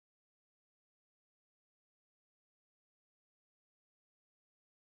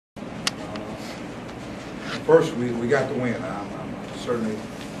First, we got the win. I'm certainly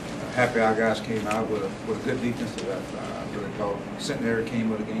happy our guys came out with a good defensive effort. I really thought Centenary came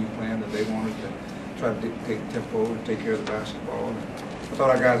with a game plan that they wanted to try to dictate tempo and take care of the basketball. And I thought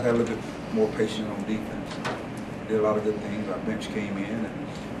our guys had a little bit more patience on defense. Did a lot of good things. Our bench came in,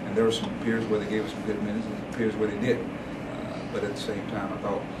 and there were some periods where they gave us some good minutes and periods where they didn't. But at the same time, I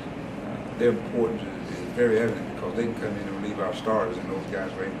thought their importance is very evident because they can come in and relieve our starters, and those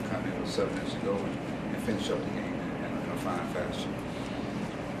guys were able to come in with 7 minutes to go and finish up the game in a fine fashion.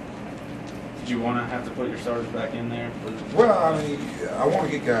 Did you want to have to put your starters back in there? Well, I mean, I want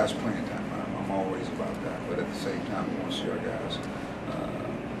to get guys playing time. I'm always about that. But at the same time, I want to see our guys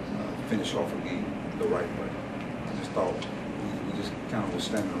finish off a game the right way. I just thought we just kind of was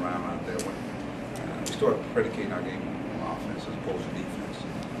standing around out there when we started predicating our game on offense as opposed to defense.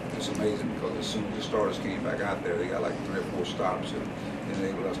 It's amazing because as soon as the starters came back out there, they got like 3 or 4 stops and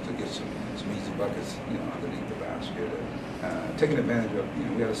enabled us to get some easy buckets, underneath the basket. Taking advantage of,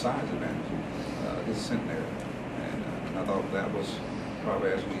 we had a size advantage. This is Centenary, and I thought that was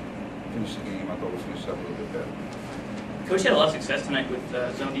probably as we finished the game, I thought we finished up a little bit better. Coach had a lot of success tonight with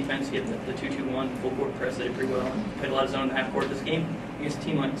zone defense. He had the 2-2-1 full court press that did pretty well, and played a lot of zone in the half court this game. Against a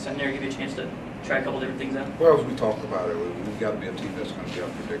team like Centenary, give you a chance to try a couple different things out. Well, as we talked about it, we've got to be a team that's going to be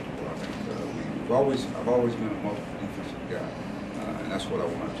unpredictable. I think I've always been a multiple defensive guy, and that's what I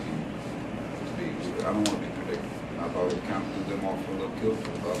want our team to be. I don't want to be predictable. I thought it kind of threw them off for a little kill.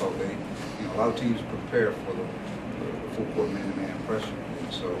 I thought they, a lot of teams prepare for the full court man-to-man pressure,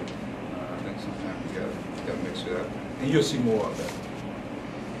 and so I think sometimes you got to mix it up, and you'll see more of that.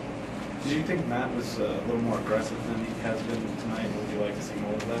 Do you think Matt was a little more aggressive than he has been tonight? Would you like to see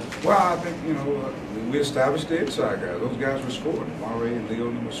more of that? Well, I think, we established the inside guys. Those guys were scoring. Murray and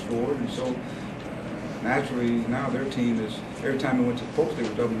Leo were scoring, and so naturally now their team is, every time they went to the post, they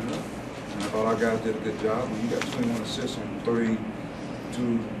were doubling it up. And I thought our guys did a good job. When you got 21 assists on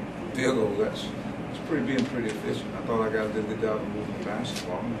 2 field goals, that's being pretty efficient. I thought our guys did a good job of moving the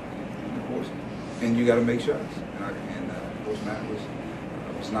basketball, and of course, and you got to make shots. And of course, Matt was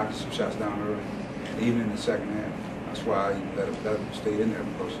knocking some shots down early, even in the second half. That's why he let him stay in there,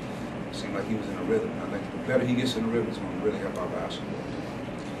 because it seemed like he was in a rhythm. I think the better he gets in a rhythm, it's going to really help our basketball.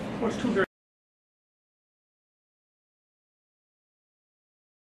 What's two